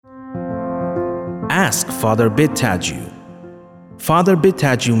Ask Father Bittaju. Father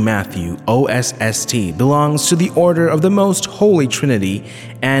Bittaju Matthew, OSST, belongs to the Order of the Most Holy Trinity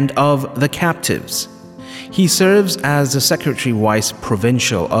and of the Captives. He serves as the Secretary Vice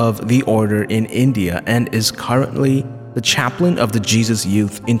Provincial of the Order in India and is currently the chaplain of the Jesus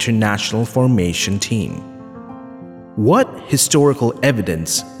Youth International Formation Team. What historical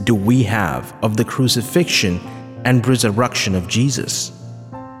evidence do we have of the crucifixion and resurrection of Jesus?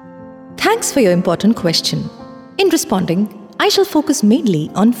 Thanks for your important question. In responding, I shall focus mainly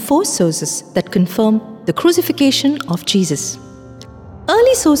on 4 sources that confirm the crucifixion of Jesus.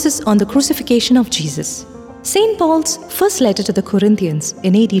 Early sources on the crucifixion of Jesus. St. Paul's first letter to the Corinthians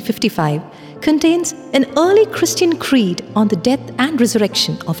in AD 55 contains an early Christian creed on the death and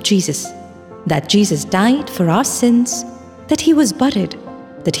resurrection of Jesus. That Jesus died for our sins, that he was buried,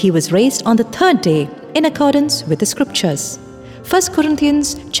 that he was raised on the 3rd day in accordance with the scriptures. 1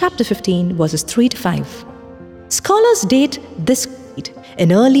 Corinthians chapter 15 verses 3-5. Scholars date this creed,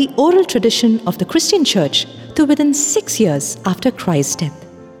 an early oral tradition of the Christian Church, to within 6 years after Christ's death.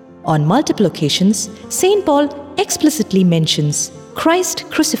 On multiple occasions, St. Paul explicitly mentions Christ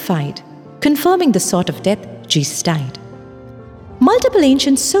crucified, confirming the sort of death Jesus died. Multiple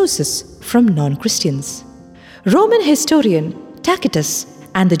ancient sources from non-Christians. Roman historian Tacitus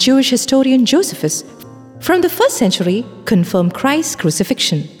and the Jewish historian Josephus from the 1st century confirm Christ's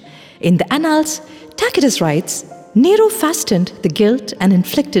crucifixion. In the Annals, Tacitus writes, Nero fastened the guilt and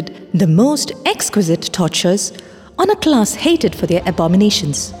inflicted the most exquisite tortures on a class hated for their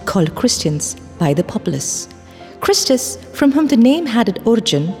abominations, called Christians, by the populace. Christus, from whom the name had its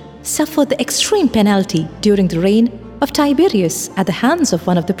origin, suffered the extreme penalty during the reign of Tiberius at the hands of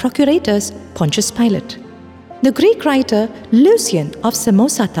one of the procurators, Pontius Pilate. The Greek writer Lucian of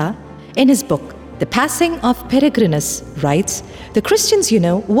Samosata, in his book The Passing of Peregrinus, writes, the Christians,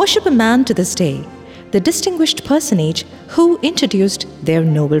 worship a man to this day, the distinguished personage who introduced their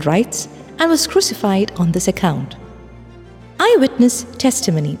noble rites and was crucified on this account. Eyewitness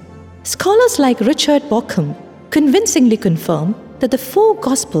testimony. Scholars like Richard Bauckham convincingly confirm that the 4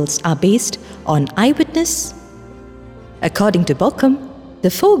 Gospels are based on eyewitness. According to Bauckham, the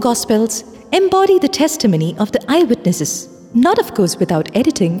 4 Gospels embody the testimony of the eyewitnesses, not of course without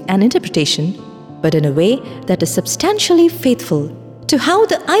editing and interpretation, but in a way that is substantially faithful to how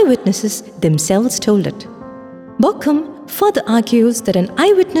the eyewitnesses themselves told it. Bauckham further argues that an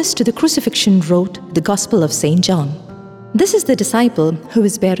eyewitness to the crucifixion wrote the Gospel of St. John. This is the disciple who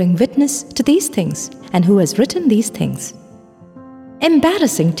is bearing witness to these things and who has written these things.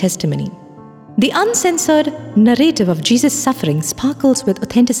 Embarrassing testimony. The uncensored narrative of Jesus' suffering sparkles with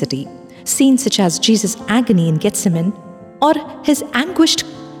authenticity. Scenes such as Jesus' agony in Gethsemane or his anguished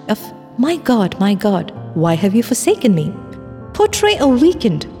of, my God, why have you forsaken me?" portray a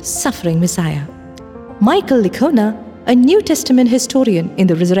weakened, suffering Messiah. Michael Licona, a New Testament historian in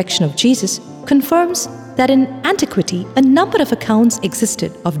the resurrection of Jesus, confirms that in antiquity a number of accounts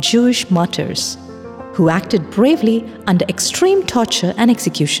existed of Jewish martyrs who acted bravely under extreme torture and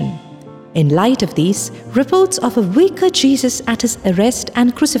execution. In light of these, reports of a weaker Jesus at his arrest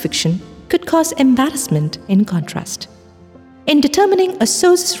and crucifixion could cause embarrassment in contrast. In determining a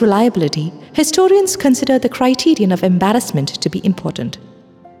source's reliability, historians consider the criterion of embarrassment to be important.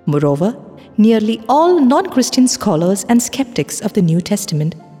 Moreover, nearly all non-Christian scholars and skeptics of the New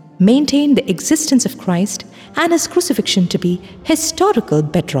Testament maintain the existence of Christ and his crucifixion to be historical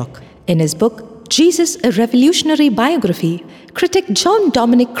bedrock. In his book, Jesus, a Revolutionary Biography, critic John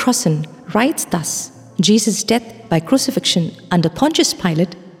Dominic Crossan writes thus, Jesus' death by crucifixion under Pontius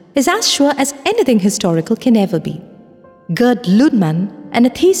Pilate is as sure as anything historical can ever be. Gerd Lüdemann, an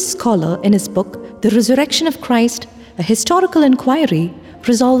atheist scholar, in his book The Resurrection of Christ, a Historical Inquiry,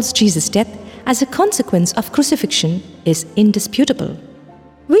 resolves Jesus' death as a consequence of crucifixion is indisputable.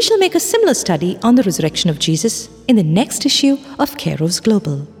 We shall make a similar study on the resurrection of Jesus in the next issue of Kairos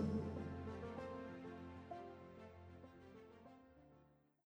Global.